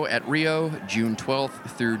show at Rio, June 12th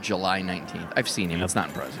through July 19th. I've seen him. It's not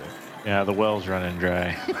impressive. Yeah, the well's running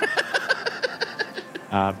dry.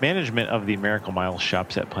 Management of the Miracle Mile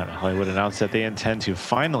shops at Planet Hollywood announced that they intend to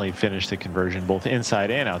finally finish the conversion, both inside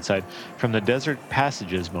and outside, from the Desert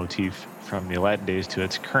Passages motif from the Aladdin days to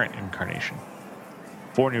its current incarnation.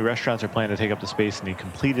 4 new restaurants are planned to take up the space in the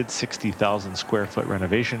completed 60,000 square foot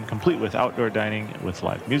renovation, complete with outdoor dining with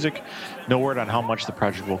live music. No word on how much the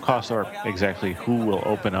project will cost or exactly who will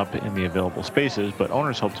open up in the available spaces, but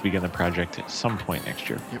owners hope to begin the project at some point next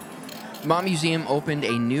year. Yep. Mott Museum opened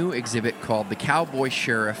a new exhibit called The Cowboy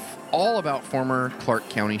Sheriff, all about former Clark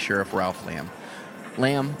County Sheriff Ralph Lamb.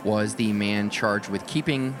 Lamb was the man charged with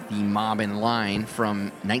keeping the mob in line from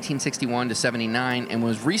 1961 to 79 and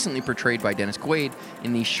was recently portrayed by Dennis Quaid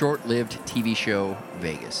in the short-lived TV show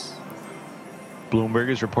Vegas. Bloomberg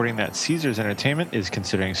is reporting that Caesars Entertainment is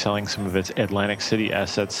considering selling some of its Atlantic City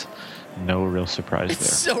assets. No real surprise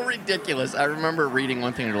It's there. so ridiculous. I remember reading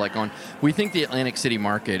one thing, they're like, we think the Atlantic City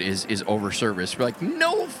market is overserviced. We're like,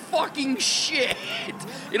 no fucking shit.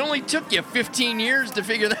 It only took you 15 years to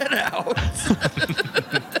figure that out.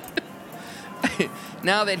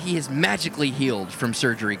 Now that he is magically healed from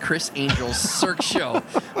surgery, Chris Angel's Cirque show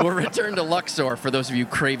will return to Luxor for those of you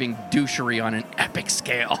craving douchery on an epic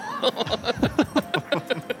scale.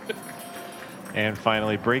 And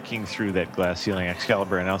finally, breaking through that glass ceiling,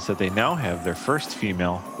 Excalibur announced that they now have their first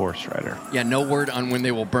female horse rider. Yeah, no word on when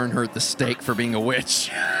they will burn her at the stake for being a witch.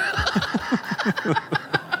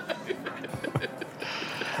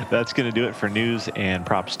 That's going to do it for news and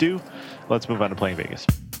props due. Let's move on to Playing Vegas.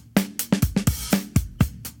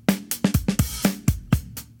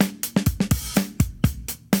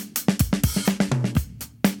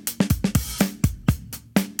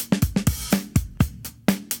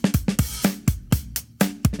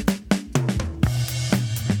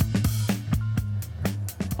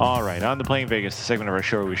 All right, on to Playing Vegas, the segment of our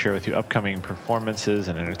show where we share with you upcoming performances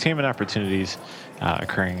and entertainment opportunities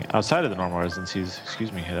occurring outside of the normal residencies,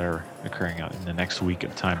 that are occurring out in the next week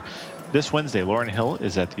of time. This Wednesday, Lauryn Hill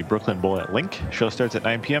is at the Brooklyn Bowl at Link. Show starts at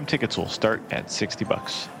 9 p.m. Tickets will start at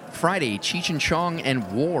 $60. Friday, Cheech and Chong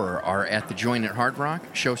and War are at the Joint at Hard Rock.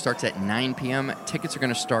 Show starts at 9 p.m. Tickets are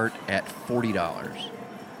going to start at $40.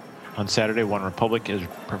 On Saturday, One Republic is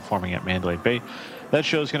performing at Mandalay Bay. That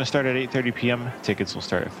show is going to start at 8:30 p.m. Tickets will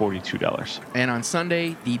start at $42. And on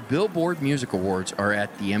Sunday, the Billboard Music Awards are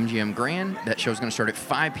at the MGM Grand. That show is going to start at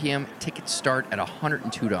 5 p.m. Tickets start at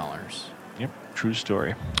 $102. Yep, true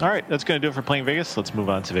story. All right, that's going to do it for Playing Vegas. Let's move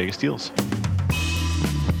on to Vegas deals.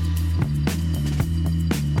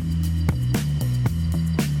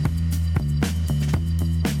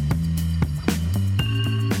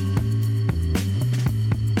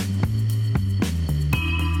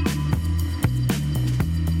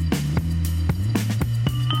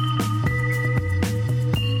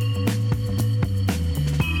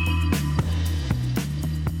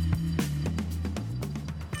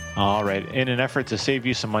 All right. In an effort to save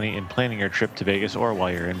you some money in planning your trip to Vegas or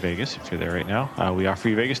while you're in Vegas, if you're there right now, we offer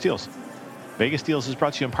you Vegas Deals. Vegas Deals is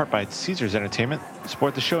brought to you in part by Caesars Entertainment.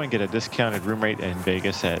 Support the show and get a discounted room rate in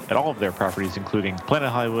Vegas at all of their properties, including Planet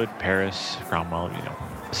Hollywood, Paris, Cromwell,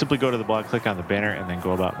 Simply go to the blog, click on the banner, and then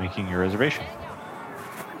go about making your reservation.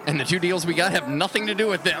 And the two deals we got have nothing to do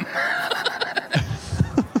with them.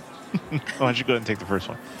 Why don't you go ahead and take the first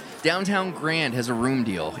one? Downtown Grand has a room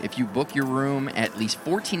deal. If you book your room at least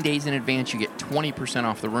 14 days in advance, you get 20%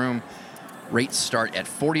 off the room. Rates start at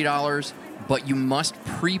 $40, but you must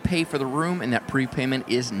prepay for the room, and that prepayment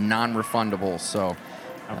is non-refundable. So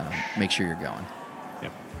make sure you're going.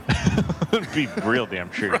 Yep. Be real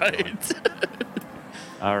damn sure. Right.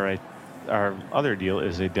 All right. Our other deal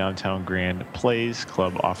is a Downtown Grand Plays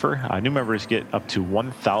Club offer. New members get up to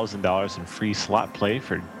 $1,000 in free slot play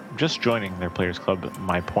for just joining their Players Club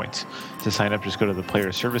My Points. To sign up, just go to the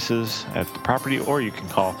Player Services at the property, or you can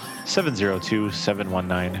call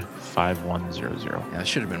 702-719-5100. Yeah, it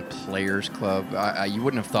should have been Players Club. You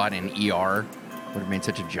wouldn't have thought an ER would have made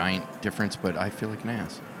such a giant difference, but I feel like an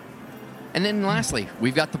ass. And then lastly,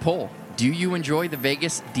 we've got the poll. Do you enjoy the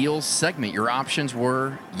Vegas Deals segment? Your options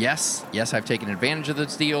were yes, I've taken advantage of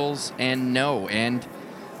those deals, and no. And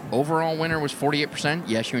overall winner was 48%.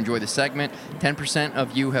 Yes, you enjoy the segment. 10%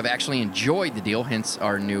 of you have actually enjoyed the deal, hence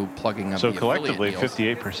our new plugging of so the collectively,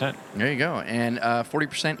 affiliate deals. 58%. There you go. And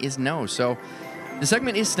 40% is no. So the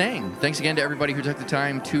segment is staying. Thanks again to everybody who took the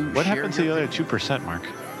time to What share happened to the other 2%, Mark?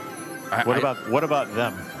 What about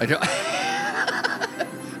them? I don't,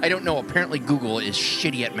 I don't know. Apparently Google is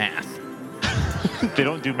shitty at math. They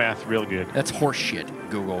don't do math real good. That's horse shit.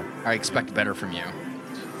 Google. I expect better from you.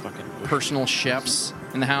 Fucking Personal chefs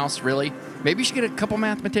in the house, really? Maybe you should get a couple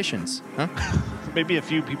mathematicians, huh? maybe a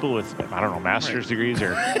few people with, I don't know, master's degrees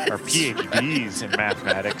or PhDs in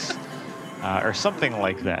mathematics or something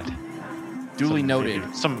like that. Duly noted.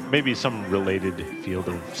 Maybe some related field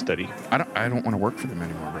of study. I don't want to work for them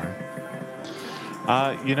anymore, Brian.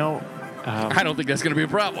 I don't think that's going to be a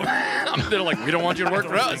problem. They're like, we don't want you to work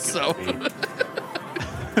for us, so.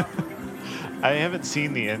 I haven't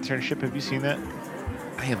seen the internship. Have you seen that?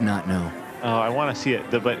 I have not, no. I want to see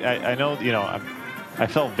it, but I know, I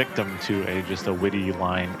fell victim to just a witty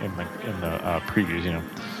line in the previews,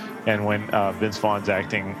 and when Vince Vaughn's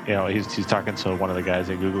acting, he's talking to one of the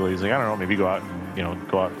guys at Google. He's like, I don't know, maybe go out and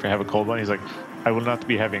go out and have a cold one. He's like, I will not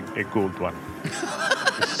be having a cold one.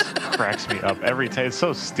 Just cracks me up every time. It's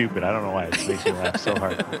so stupid. I don't know why it makes me laugh so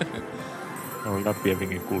hard. I will not be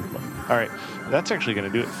having a cold one. All right, that's actually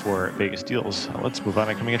going to do it for Vegas deals. Let's move on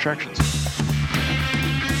to coming attractions.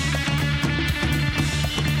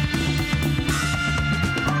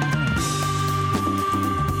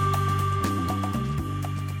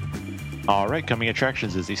 All right, Coming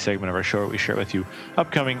Attractions is the segment of our show where we share with you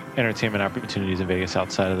upcoming entertainment opportunities in Vegas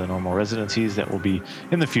outside of the normal residencies that will be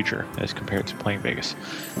in the future as compared to playing Vegas.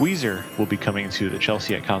 Weezer will be coming to the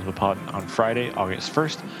Chelsea at Cosmopolitan on Friday, August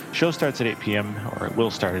 1st. Show starts at 8 p.m., or it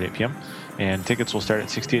will start at 8 p.m., and tickets will start at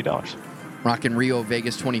 $68. Rock in Rio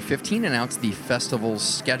Vegas 2015 announced the festival's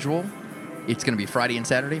schedule. It's going to be Friday and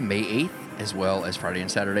Saturday, May 8th, as well as Friday and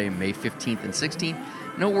Saturday, May 15th and 16th.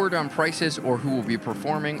 No word on prices or who will be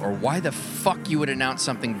performing or why the fuck you would announce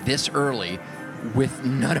something this early with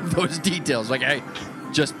none of those details. Like, hey,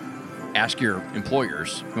 just ask your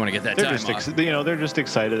employers. You want to get that time off. They're just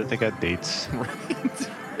excited that they got dates. Right.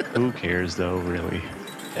 Who cares, though, really?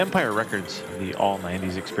 Empire Records, the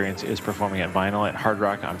all-90s experience, is performing at Vinyl at Hard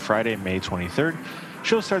Rock on Friday, May 23rd.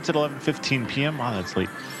 Show starts at 11:15 p.m. Oh, that's late.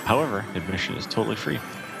 However, admission is totally free.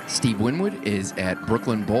 Steve Winwood is at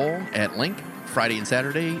Brooklyn Bowl at Link Friday and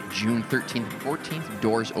Saturday, June 13th and 14th.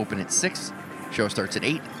 Doors open at 6. Show starts at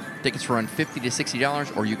 8. Tickets run $50 to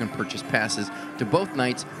 $60, or you can purchase passes to both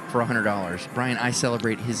nights for $100. Brian, I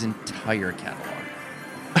celebrate his entire catalog.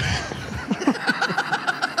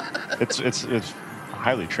 It's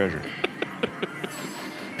highly treasured.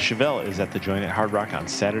 Chevelle is at the Joint at Hard Rock on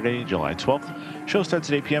Saturday, July 12th. Show starts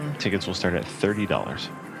at 8 p.m. Tickets will start at $30.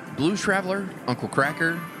 Blues Traveler, Uncle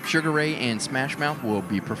Cracker, Sugar Ray, and Smash Mouth will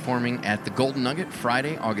be performing at the Golden Nugget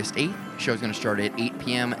Friday, August 8th. Show's going to start at 8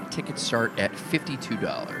 p.m. Tickets start at $52.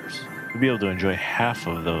 You'll be able to enjoy half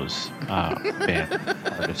of those band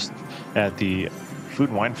artists at the Food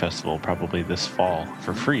and Wine Festival probably this fall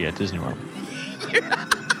for free at Disney World.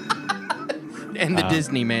 And the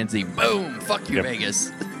Disney Manzi. Boom! Fuck you, yep.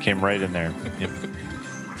 Vegas. Came right in there. Yep.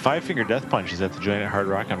 Five Finger Death Punch is at the Joint at Hard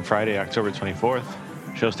Rock on Friday, October 24th.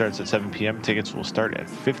 Show starts at 7 p.m. Tickets will start at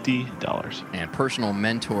 $50. And personal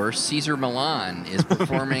mentor Caesar Milan is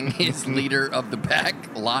performing his Leader of the Pack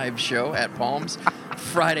live show at Palms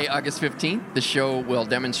Friday, August 15th. The show will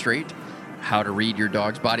demonstrate how to read your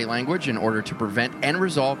dog's body language in order to prevent and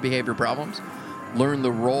resolve behavior problems, learn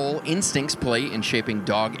the role instincts play in shaping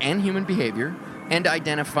dog and human behavior, and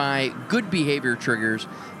identify good behavior triggers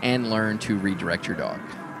and learn to redirect your dog.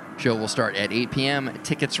 Show will start at 8 p.m.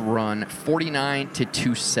 Tickets run $49 to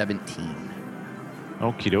 $217.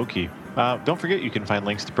 Okie dokie. Don't forget you can find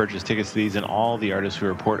links to purchase tickets to these and all the artists who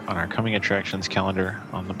report on our Coming Attractions calendar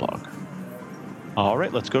on the blog. All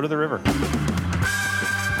right, let's go to the river.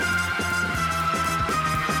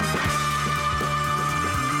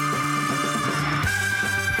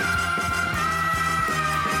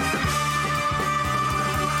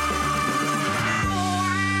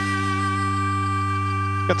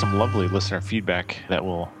 Got some lovely listener feedback that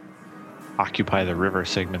will occupy the river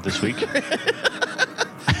segment this week.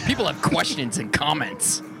 People have questions and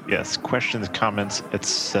comments. Yes, questions, comments,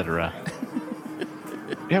 etc.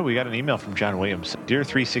 Yeah, we got an email from John Williams. Dear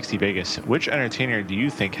 360 Vegas, which entertainer do you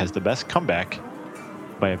think has the best comeback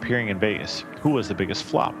by appearing in Vegas? Who was the biggest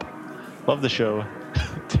flop? Love the show.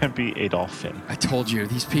 Tempe Adolf Finn. I told you,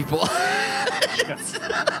 these people.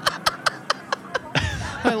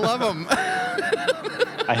 I love them.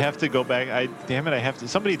 I have to go back. I have to.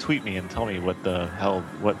 Somebody tweet me and tell me what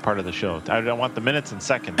part of the show. I don't want the minutes and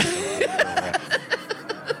seconds.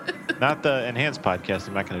 Not the enhanced podcast.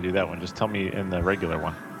 I'm not going to do that one. Just tell me in the regular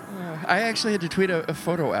one. I actually had to tweet a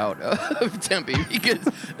photo out of Tempe because,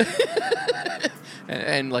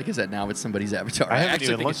 and like I said, now it's somebody's avatar. I haven't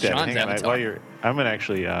actually even looked at it. Hang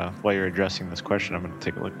on. While you're addressing this question, I'm going to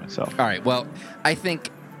take a look myself. All right. Well, I think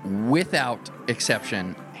without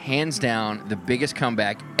exception, hands down, the biggest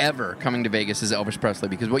comeback ever coming to Vegas is Elvis Presley,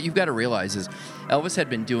 because what you've got to realize is Elvis had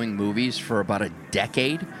been doing movies for about a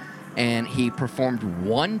decade, and he performed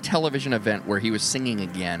one television event where he was singing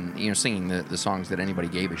again, singing the songs that anybody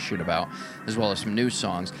gave a shit about, as well as some new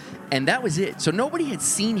songs, and that was it. So nobody had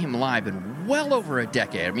seen him live in well over a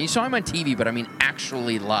decade. I mean, you saw him on TV, but I mean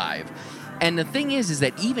actually live. And the thing is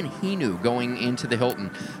that even he knew going into the Hilton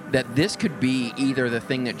that this could be either the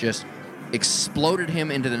thing that just exploded him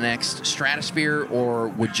into the next stratosphere or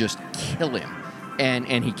would just kill him.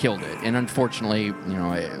 And he killed it. And unfortunately,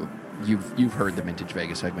 you've heard the Vintage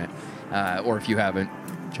Vegas segment. Or if you haven't,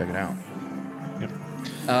 check it out. Yep.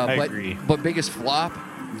 I agree. But biggest flop,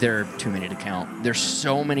 there are too many to count. There's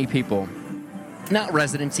so many people. Not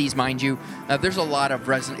residencies, mind you. There's a lot of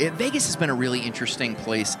Vegas has been a really interesting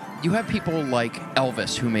place. You have people like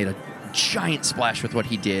Elvis, who made a giant splash with what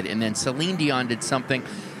he did, and then Celine Dion did something.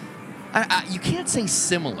 You can't say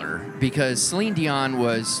similar, because Celine Dion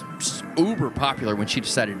was uber popular when she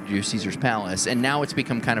decided to do Caesar's Palace, and now it's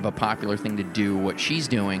become kind of a popular thing to do what she's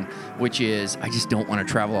doing, which is, I just don't want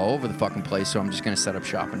to travel all over the fucking place, so I'm just going to set up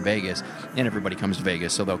shop in Vegas, and everybody comes to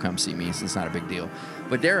Vegas, so they'll come see me, so it's not a big deal.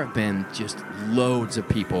 But there have been just loads of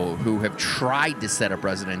people who have tried to set up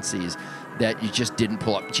residencies that you just didn't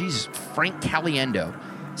pull up. Jesus, Frank Caliendo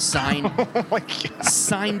signed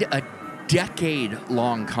a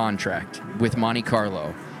decade-long contract with Monte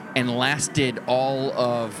Carlo and lasted all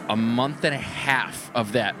of a month and a half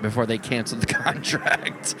of that before they canceled the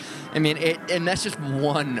contract. I mean, and that's just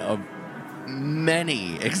one of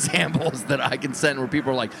many examples that I can send where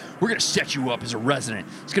people are like, we're going to set you up as a resident.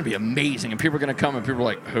 It's going to be amazing. And people are going to come and people are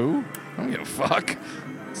like, who? I don't give a fuck.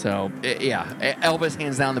 So, yeah, Elvis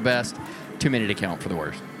hands down the best. Too many to count for the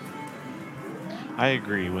worst. I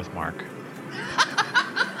agree with Mark.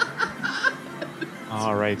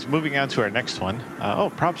 All right, moving on to our next one.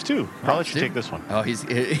 Props 2. Probably should take this one. Oh, he's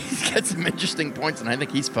got some interesting points, and I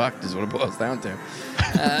think he's fucked is what it boils down to.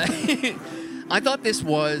 I thought this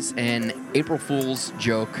was an April Fool's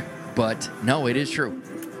joke, but no, it is true.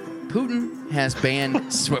 Putin has banned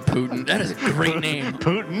Putin. That is a great name.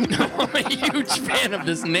 Putin? I'm a huge fan of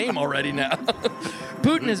this name already now.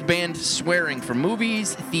 Putin has banned swearing from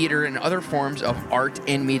movies, theater, and other forms of art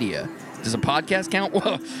and media. Does a podcast count?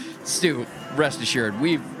 Well, Stu, rest assured,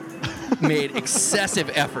 we've made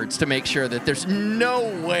excessive efforts to make sure that there's no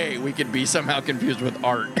way we could be somehow confused with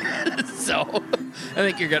art. So I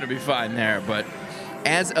think you're going to be fine there. But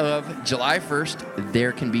as of July 1st,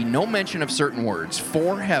 there can be no mention of certain words.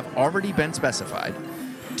 4 have already been specified.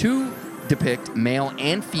 2 depict male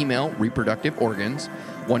and female reproductive organs.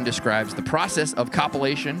 1 describes the process of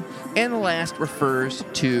copulation. And the last refers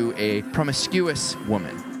to a promiscuous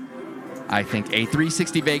woman. I think a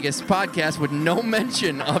 360 Vegas podcast with no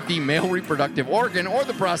mention of the male reproductive organ or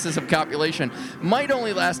the process of copulation might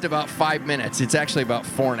only last about 5 minutes. It's actually about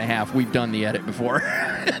 4.5. We've done the edit before.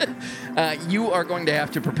 You are going to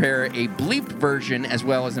have to prepare a bleeped version as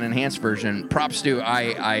well as an enhanced version. Props to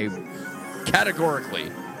I categorically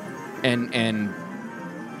and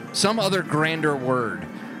some other grander word.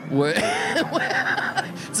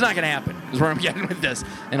 It's not going to happen, is where I'm getting with this.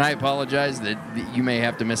 And I apologize that you may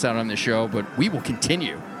have to miss out on the show, but we will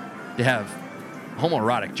continue to have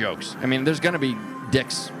homoerotic jokes. I mean, there's going to be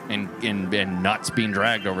dicks and nuts being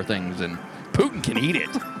dragged over things, and Putin can eat it.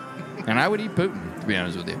 And I would eat Putin, to be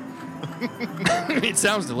honest with you. It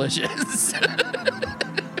sounds delicious.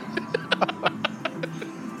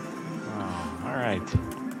 All right.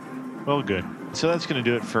 Well, good. So that's going to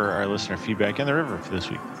do it for our listener feedback and the river for this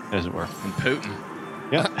week, as it were. And Putin.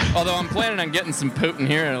 Yeah. Although I'm planning on getting some Putin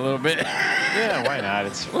here in a little bit. Yeah, why not?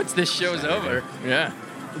 Once this show's over. Yeah.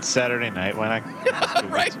 It's Saturday night. Why not?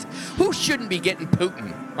 Right. Who shouldn't be getting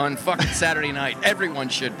Putin on fucking Saturday night? Everyone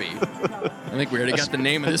should be. I think we already got the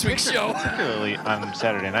name of this week's show. Particularly on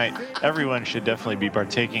Saturday night, everyone should definitely be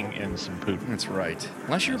partaking in some Putin. That's right.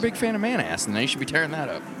 Unless you're a big fan of man-ass, then you should be tearing that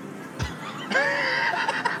up.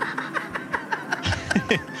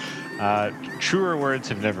 Truer words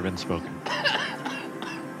have never been spoken.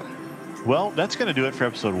 Well, that's going to do it for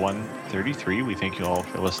episode 133. We thank you all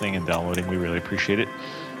for listening and downloading. We really appreciate it,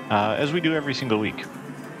 as we do every single week.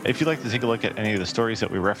 If you'd like to take a look at any of the stories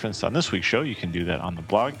that we referenced on this week's show, you can do that on the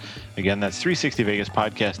blog. Again, that's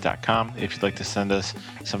 360vegaspodcast.com. If you'd like to send us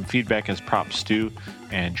some feedback, as Prop Stu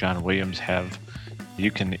and John Williams have,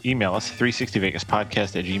 you can email us,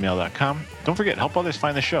 360vegaspodcast@gmail.com. Don't forget, help others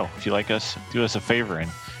find the show. If you like us, do us a favor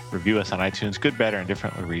and review us on iTunes. Good, bad, or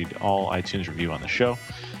indifferent. We read all iTunes review on the show.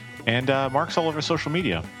 And Mark's all over social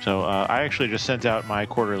media. So I actually just sent out my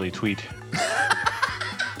quarterly tweet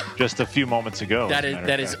just a few moments ago.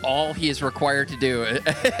 That is all he is required to do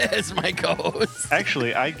as my co-host.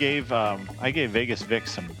 Actually, I gave Vegas Vic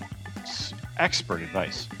some expert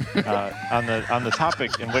advice on the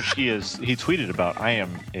topic in which he tweeted about. I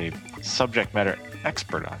am a subject matter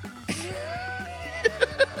expert on.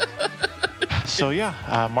 So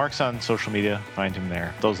yeah, Mark's on social media. Find him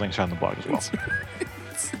there. Those links are on the blog as well.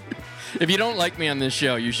 If you don't like me on this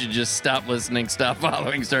show, you should just stop listening, stop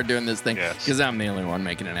following, start doing this thing. Because I'm the only one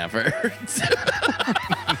making an effort.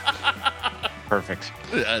 Perfect.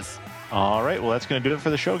 Yes. All right. Well, that's going to do it for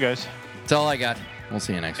the show, guys. That's all I got. We'll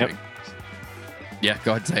see you next week. Yeah,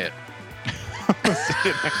 go ahead and say it. We'll see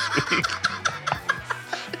you next week.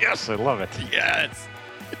 Yes, I love it. Yes.